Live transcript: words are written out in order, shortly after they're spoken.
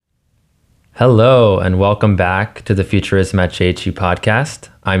Hello, and welcome back to the Futurism at JHU podcast.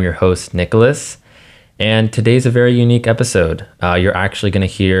 I'm your host, Nicholas, and today's a very unique episode. You're actually going to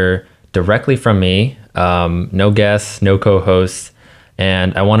hear directly from me, no guests, no co-hosts,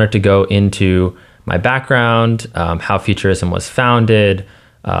 and I wanted to go into my background, how Futurism was founded,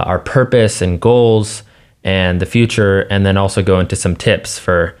 our purpose and goals, and the future, and then also go into some tips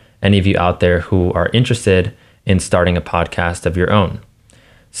for any of you out there who are interested in starting a podcast of your own.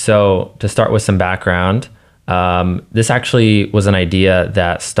 So to start with some background, this actually was an idea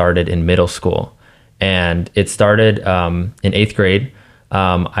that started in middle school, and it started in 8th grade.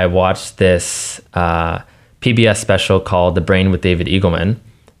 I watched this PBS special called The Brain with David Eagleman,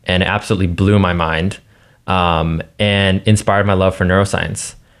 and it absolutely blew my mind and inspired my love for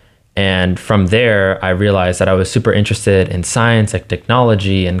neuroscience. And from there, I realized that I was super interested in science, like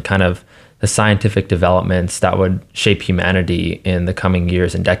technology, and kind of the scientific developments that would shape humanity in the coming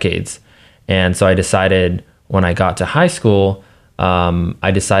years and decades. And so I decided when I got to high school, I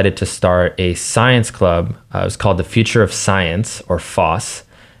decided to start a science club. It was called the Future of Science, or FOSS,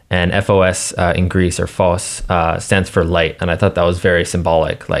 and FOS in Greece, or FOSS, stands for light. And I thought that was very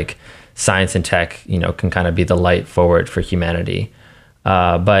symbolic, like science and tech, can kind of be the light forward for humanity.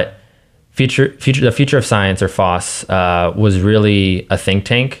 But the Future of Science, or FOSS, was really a think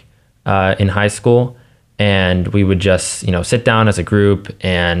tank in high school, and we would just sit down as a group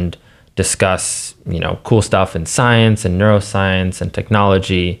and discuss cool stuff in science and neuroscience and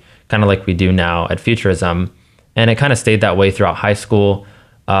technology, kind of like we do now at Futurism. And it kind of stayed that way throughout high school.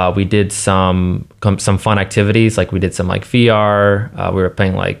 We did some fun activities, like we did some like VR. We were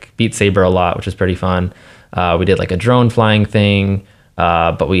playing like Beat Saber a lot, which was pretty fun. We did like a drone flying thing,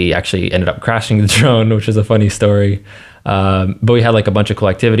 but we actually ended up crashing the drone, which is a funny story. But we had like a bunch of cool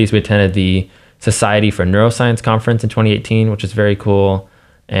activities. We attended the Society for Neuroscience conference in 2018, which is very cool.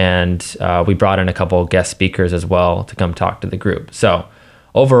 And we brought in a couple guest speakers as well to come talk to the group. So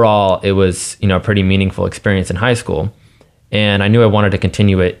overall, it was a pretty meaningful experience in high school. And I knew I wanted to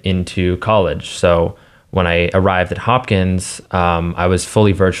continue it into college. So when I arrived at Hopkins, I was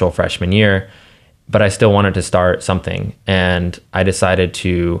fully virtual freshman year, but I still wanted to start something. And I decided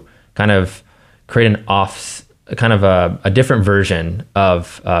to kind of create a different version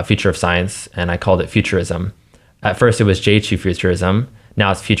of Future of Science, and I called it Futurism. At first it was JHU Futurism,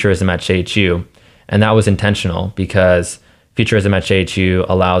 now it's Futurism at JHU, and that was intentional because Futurism at JHU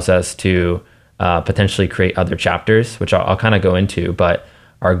allows us to potentially create other chapters, which I'll kind of go into, but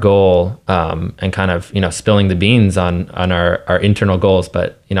our goal and kind of spilling the beans on our internal goals,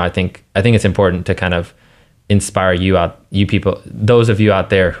 but I think it's important to kind of inspire you people, those of you out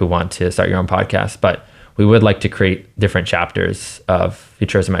there who want to start your own podcast, but we would like to create different chapters of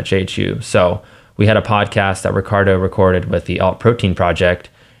Futurism at JHU. So we had a podcast that Ricardo recorded with the Alt Protein Project,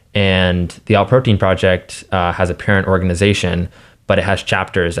 and the Alt Protein Project has a parent organization, but it has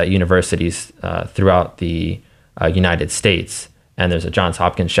chapters at universities throughout the United States. And there's a Johns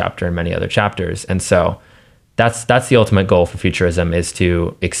Hopkins chapter and many other chapters. And so that's the ultimate goal for Futurism, is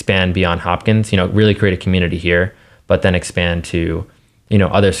to expand beyond Hopkins, really create a community here, but then expand to,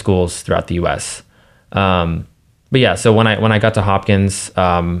 other schools throughout the US. But yeah, so when I got to Hopkins,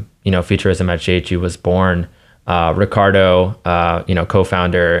 Futurism at JHU was born. Ricardo,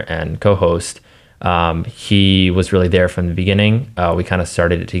 co-founder and co-host, he was really there from the beginning. We kind of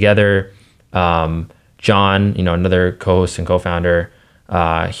started it together. John, another co-host and co-founder,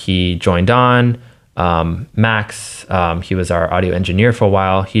 he joined on. Max, he was our audio engineer for a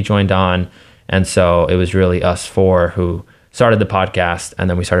while. He joined on. And so it was really us four who started the podcast, and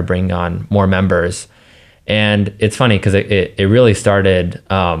then we started bringing on more members. And it's funny because it really started,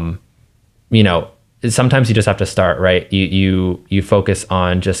 sometimes you just have to start, right? You focus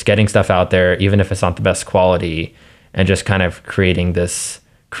on just getting stuff out there, even if it's not the best quality, and just kind of creating this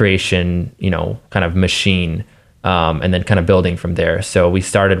creation, kind of machine, and then kind of building from there. So we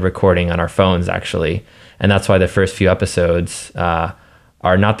started recording on our phones, actually. And that's why the first few episodes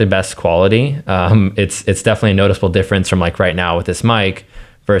are not the best quality. It's definitely a noticeable difference from like right now with this mic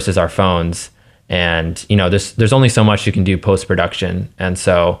versus our phones. And, there's only so much you can do post-production. And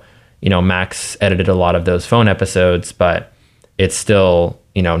so, Max edited a lot of those phone episodes, but it's still,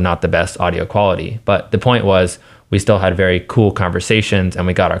 not the best audio quality. But the point was, we still had very cool conversations and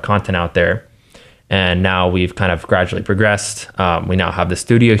we got our content out there. And now we've kind of gradually progressed. We now have the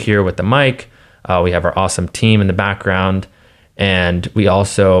studio here with the mic. We have our awesome team in the background. And we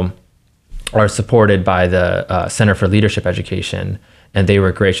also are supported by the Center for Leadership Education. And they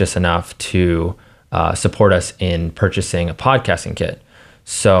were gracious enough to support us in purchasing a podcasting kit.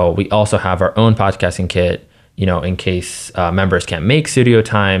 So we also have our own podcasting kit, in case members can't make studio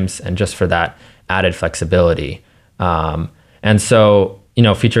times, and just for that added flexibility. And so,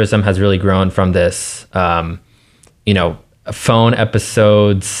 Futurism has really grown from this, phone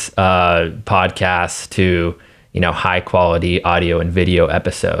episodes, podcast to, high quality audio and video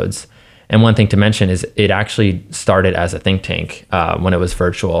episodes. And one thing to mention is it actually started as a think tank when it was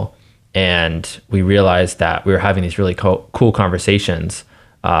virtual. And we realized that we were having these really cool conversations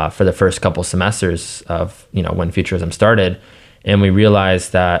for the first couple semesters of, when Futurism started. And we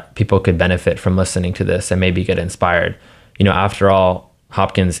realized that people could benefit from listening to this and maybe get inspired. After all,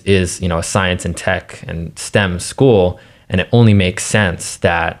 Hopkins is, a science and tech and STEM school, and it only makes sense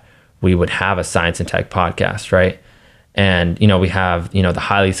that we would have a science and tech podcast, right? And, we have, the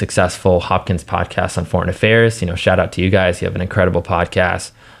highly successful Hopkins podcast on foreign affairs. Shout out to you guys. You have an incredible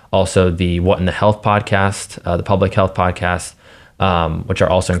podcast. Also the What in the Health podcast, the public health podcast, which are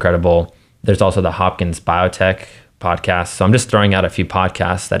also incredible. There's also the Hopkins Biotech podcast. So I'm just throwing out a few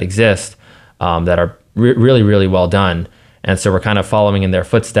podcasts that exist that are really, really well done. And so we're kind of following in their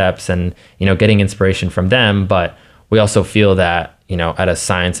footsteps and, getting inspiration from them. But we also feel that, at a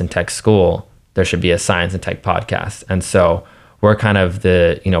science and tech school, there should be a science and tech podcast. And so we're kind of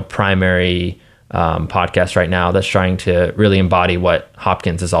the, primary podcast right now that's trying to really embody what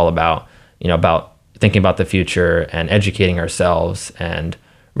Hopkins is all about, about thinking about the future and educating ourselves and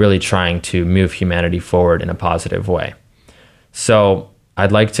really trying to move humanity forward in a positive way. So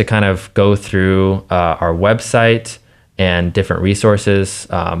I'd like to kind of go through our website and different resources.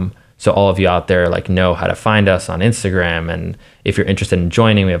 So all of you out there know how to find us on Instagram. And if you're interested in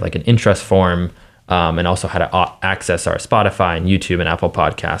joining, we have an interest form, and also how to access our Spotify and YouTube and Apple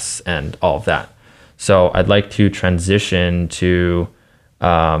podcasts and all of that. So I'd like to transition to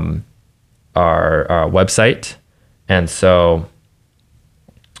our website. And so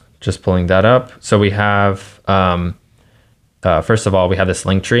just pulling that up. So we have, first of all, we have this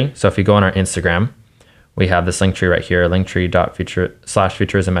link tree. So if you go on our Instagram, we have this link tree right here,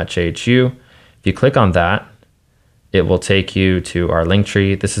 linktree.futurism@JHU. If you click on that, it will take you to our link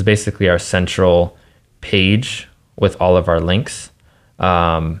tree. This is basically our central page with all of our links.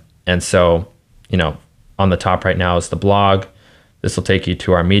 And so, on the top right now is the blog. This will take you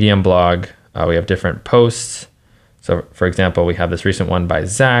to our Medium blog. We have different posts. So for example, we have this recent one by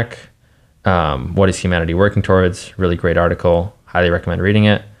Zach. What is humanity working towards? Really great article. Highly recommend reading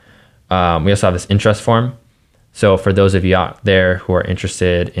it. We also have this interest form. So for those of you out there who are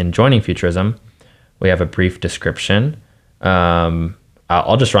interested in joining Futurism, we have a brief description.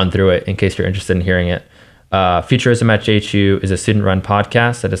 I'll just run through it in case you're interested in hearing it. Futurism at JHU is a student-run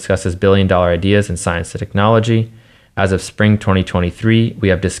podcast that discusses billion-dollar ideas in science and technology. As of spring 2023, we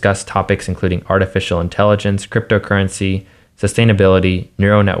have discussed topics including artificial intelligence, cryptocurrency, sustainability,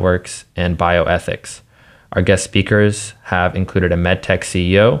 neural networks, and bioethics. Our guest speakers have included a medtech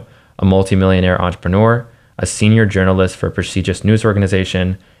CEO, a multimillionaire entrepreneur, a senior journalist for a prestigious news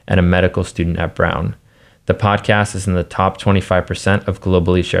organization, and a medical student at Brown. The podcast is in the top 25% of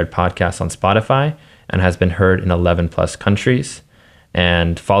globally shared podcasts on Spotify and has been heard in 11 plus countries.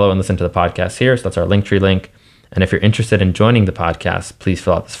 And follow and listen to the podcast here. So that's our Linktree link. And if you're interested in joining the podcast, please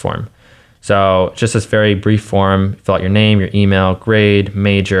fill out this form. So just this very brief form, fill out your name, your email, grade,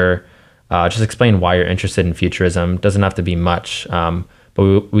 major, just explain why you're interested in Futurism. Doesn't have to be much.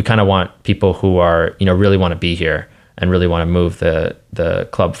 But we kind of want people who are, really want to be here and really want to move the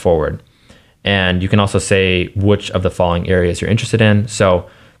club forward. And you can also say which of the following areas you're interested in. So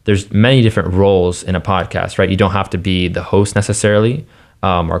there's many different roles in a podcast, right? You don't have to be the host necessarily,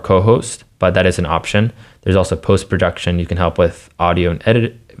 or co-host, but that is an option. There's also post-production. You can help with audio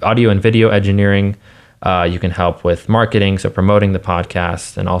and video engineering. You can help with marketing, so promoting the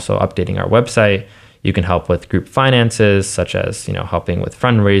podcast and also updating our website. You can help with group finances, such as, helping with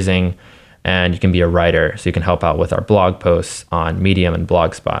fundraising, and you can be a writer. So you can help out with our blog posts on Medium and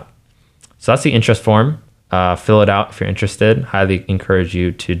Blogspot. So that's the interest form. Fill it out if you're interested. Highly encourage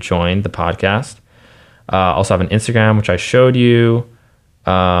you to join the podcast. Also have an Instagram, which I showed you.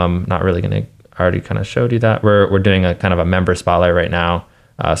 Not really I already kind of showed you that. We're doing a kind of a member spotlight right now.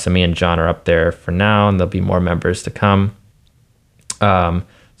 So me and John are up there for now, and there'll be more members to come.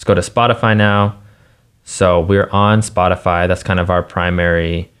 Let's go to Spotify now. So we're on Spotify. That's kind of our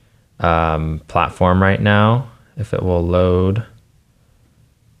primary platform right now. If it will load.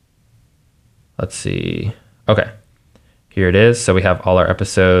 Let's see. Okay, here it is. So we have all our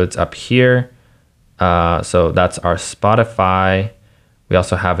episodes up here. So that's our Spotify. We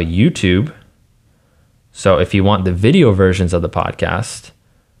also have a YouTube. So if you want the video versions of the podcast,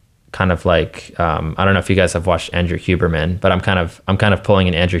 kind of like, I don't know if you guys have watched Andrew Huberman, but I'm kind of pulling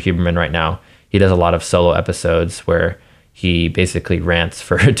in Andrew Huberman right now. he does a lot of solo episodes where he basically rants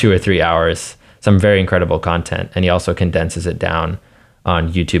for 2 or 3 hours, some very incredible content. And he also condenses it down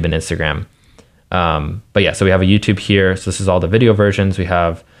on YouTube and Instagram. But yeah, so we have a YouTube here. So this is all the video versions. We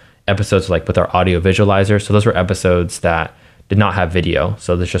have episodes like with our audio visualizer. So those were episodes that did not have video.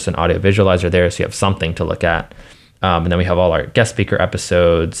 So there's just an audio visualizer there. So you have something to look at. And then we have all our guest speaker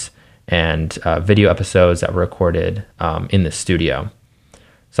episodes and video episodes that were recorded in the studio.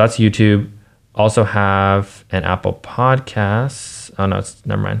 So that's YouTube. Also have an Apple Podcasts. Oh no,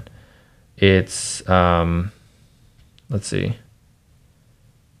 never mind. It's, let's see.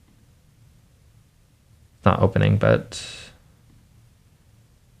 It's not opening, but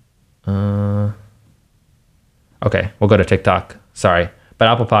okay, we'll go to TikTok. Sorry, but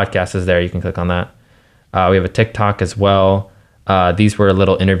Apple Podcasts is there. You can click on that. We have a TikTok as well. These were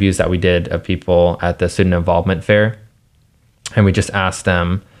little interviews that we did of people at the Student Involvement Fair. And we just asked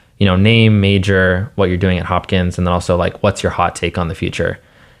them, name, major, what you're doing at Hopkins, and then also like, what's your hot take on the future?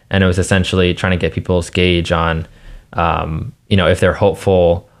 And it was essentially trying to get people's gauge on, if they're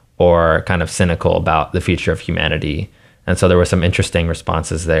hopeful or kind of cynical about the future of humanity. And so there were some interesting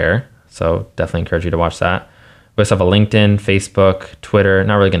responses there. So definitely encourage you to watch that. We also have a LinkedIn, Facebook, Twitter.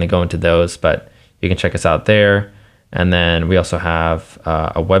 Not really going to go into those, but you can check us out there. And then we also have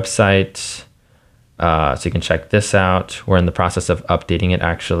a website. So you can check this out. We're in the process of updating it,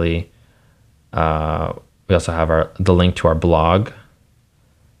 actually. We also have the link to our blog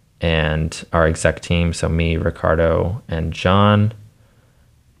and our exec team. So me, Ricardo, and John.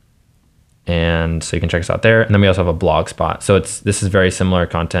 And so you can check us out there. And then we also have a blog spot. So this is very similar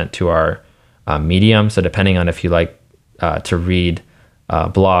content to our Medium. So depending on if you like to read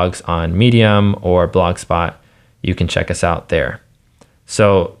blogs on Medium or Blogspot, you can check us out there.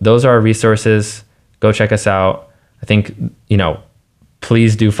 So those are our resources. Go check us out. I think,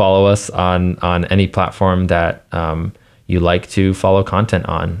 please do follow us on any platform that you like to follow content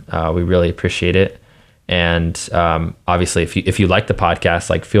on. We really appreciate it. And obviously, if you like the podcast,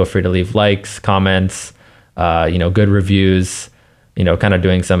 like feel free to leave likes, comments, good reviews, kind of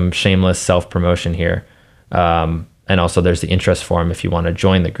doing some shameless self-promotion here. And also there's the interest form if you want to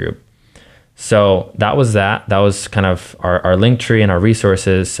join the group. So that was that. That was kind of our link tree and our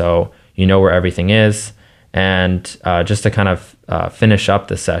resources. So you know where everything is. And just to kind of finish up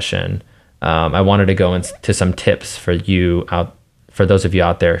the session, I wanted to go into some tips for those of you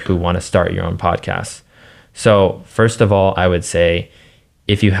out there who want to start your own podcast. So first of all, I would say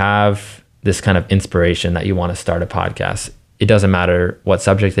if you have this kind of inspiration that you want to start a podcast, it doesn't matter what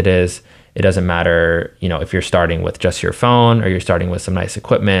subject it is. It doesn't matter, if you're starting with just your phone or you're starting with some nice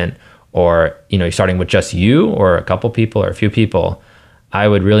equipment or, you're starting with just you or a couple people or a few people. I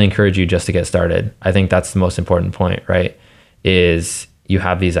would really encourage you just to get started. I think that's the most important point, right? Is you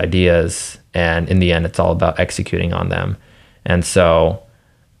have these ideas and in the end, it's all about executing on them. And so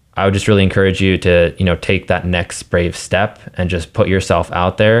I would just really encourage you to, take that next brave step and just put yourself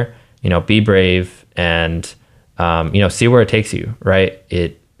out there, be brave and, see where it takes you, right?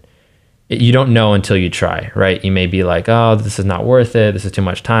 You don't know until you try, right? You may be like, oh, this is not worth it. This is too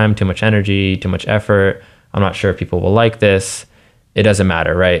much time, too much energy, too much effort. I'm not sure if people will like this. It doesn't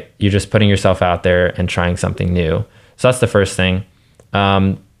matter, right? You're just putting yourself out there and trying something new. So that's the first thing.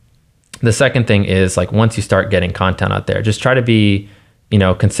 The second thing is like, once you start getting content out there, just try to be,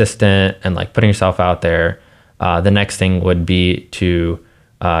 consistent and like putting yourself out there. The next thing would be to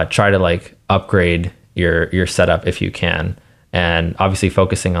try to like upgrade your setup if you can. And obviously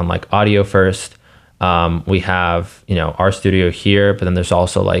focusing on like audio first. We have, our studio here, but then there's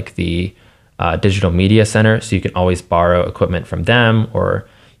also like the Digital Media Center. So you can always borrow equipment from them or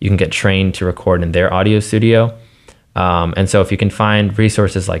you can get trained to record in their audio studio. And so if you can find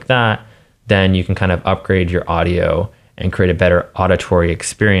resources like that, then you can kind of upgrade your audio and create a better auditory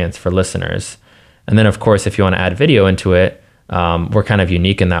experience for listeners. And then of course, if you want to add video into it, we're kind of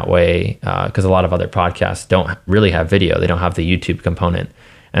unique in that way because a lot of other podcasts don't really have video. They don't have the YouTube component.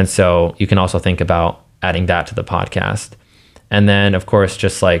 And so you can also think about adding that to the podcast. And then of course,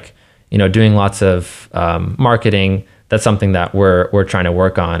 just like, doing lots of marketing, that's something that we're trying to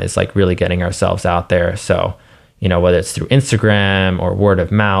work on is like really getting ourselves out there. So, whether it's through Instagram or word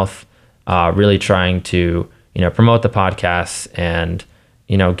of mouth, really trying to, promote the podcast and,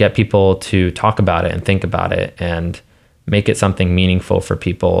 get people to talk about it and think about it and make it something meaningful for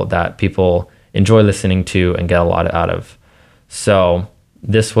people that people enjoy listening to and get a lot out of. So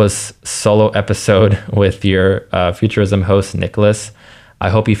this was solo episode with your Futurism host, Nicholas. I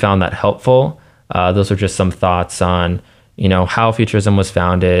hope you found that helpful. Those are just some thoughts on, how Futurism was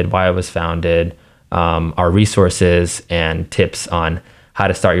founded, why it was founded, our resources and tips on how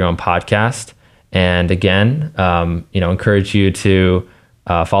to start your own podcast. And again, encourage you to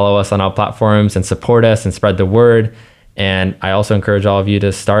follow us on all platforms and support us and spread the word. And I also encourage all of you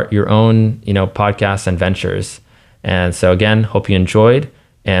to start your own, podcasts and ventures. And so again, hope you enjoyed,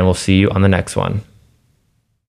 and we'll see you on the next one.